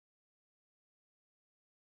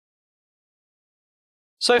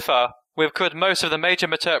So far, we have covered most of the major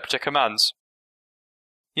Meterpreter commands.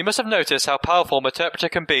 You must have noticed how powerful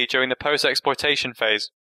Meterpreter can be during the post-exploitation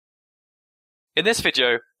phase. In this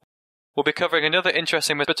video, we'll be covering another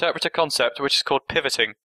interesting Meterpreter concept which is called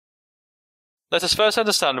pivoting. Let us first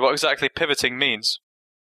understand what exactly pivoting means.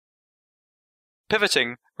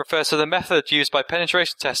 Pivoting refers to the method used by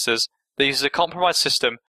penetration testers that uses a compromised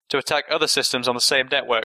system to attack other systems on the same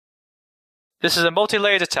network. This is a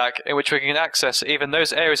multi-layered attack in which we can access even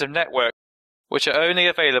those areas of network which are only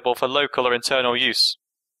available for local or internal use.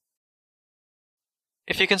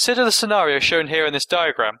 If you consider the scenario shown here in this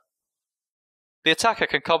diagram, the attacker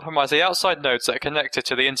can compromise the outside nodes that are connected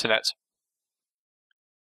to the internet.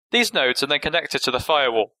 These nodes are then connected to the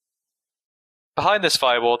firewall. Behind this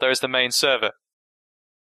firewall there is the main server.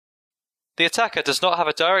 The attacker does not have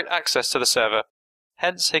a direct access to the server,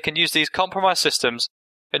 hence he can use these compromised systems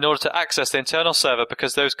in order to access the internal server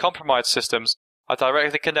because those compromised systems are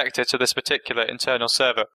directly connected to this particular internal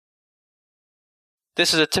server.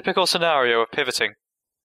 This is a typical scenario of pivoting.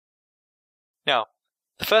 Now,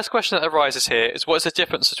 the first question that arises here is what is the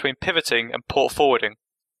difference between pivoting and port forwarding?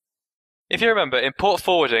 If you remember, in port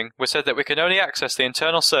forwarding we said that we can only access the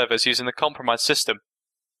internal servers using the compromised system.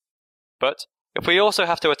 But if we also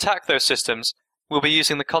have to attack those systems, we'll be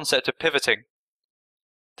using the concept of pivoting.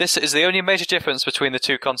 This is the only major difference between the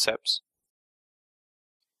two concepts.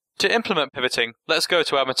 To implement pivoting, let's go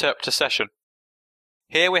to our Meterpreter session.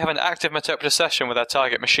 Here we have an active Meterpreter session with our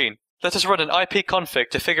target machine. Let us run an IP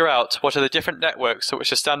config to figure out what are the different networks to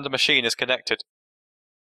which the standard machine is connected.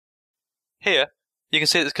 Here, you can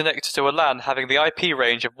see it's connected to a LAN having the IP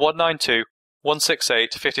range of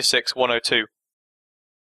 192.168.56.102.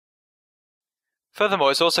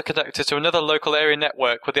 Furthermore, it's also connected to another local area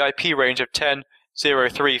network with the IP range of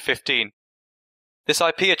 10.03.15. This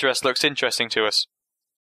IP address looks interesting to us.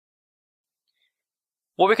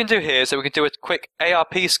 What we can do here is that we can do a quick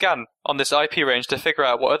Arp scan on this IP range to figure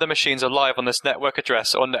out what other machines are live on this network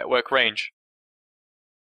address or network range.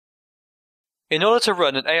 In order to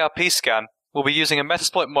run an Arp scan, we'll be using a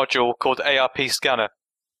Metasploit module called Arp Scanner.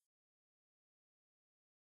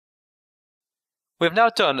 We've now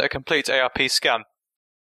done a complete Arp scan.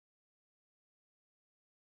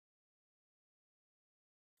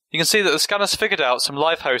 You can see that the scanner's figured out some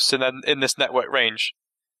live hosts in this network range.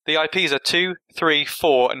 The IPs are 2, 3,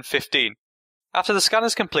 4 and 15. After the scan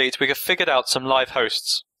is complete, we have figured out some live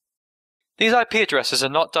hosts. These IP addresses are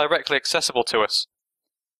not directly accessible to us.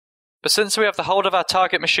 But since we have the hold of our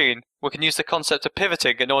target machine, we can use the concept of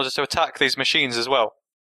pivoting in order to attack these machines as well.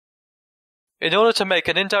 In order to make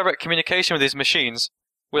an indirect communication with these machines,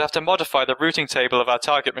 we'll have to modify the routing table of our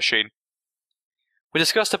target machine. We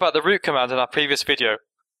discussed about the route command in our previous video.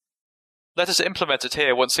 Let us implement it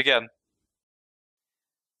here once again.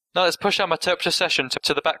 Now let's push our Meterpreter session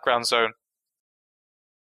to the background zone.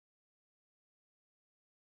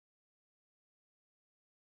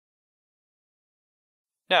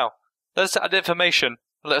 Now, let's add information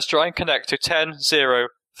and let's try and connect to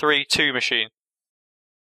 10.0.3.2 machine.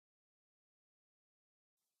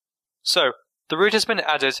 So, the route has been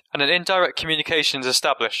added and an indirect communication is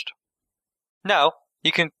established. Now,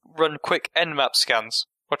 you can run quick Nmap scans,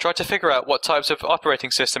 or try to figure out what types of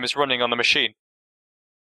operating system is running on the machine.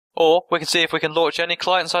 Or, we can see if we can launch any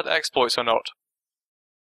client-side exploits or not.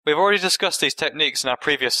 We've already discussed these techniques in our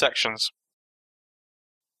previous sections.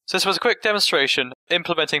 So this was a quick demonstration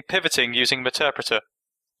implementing pivoting using Meterpreter.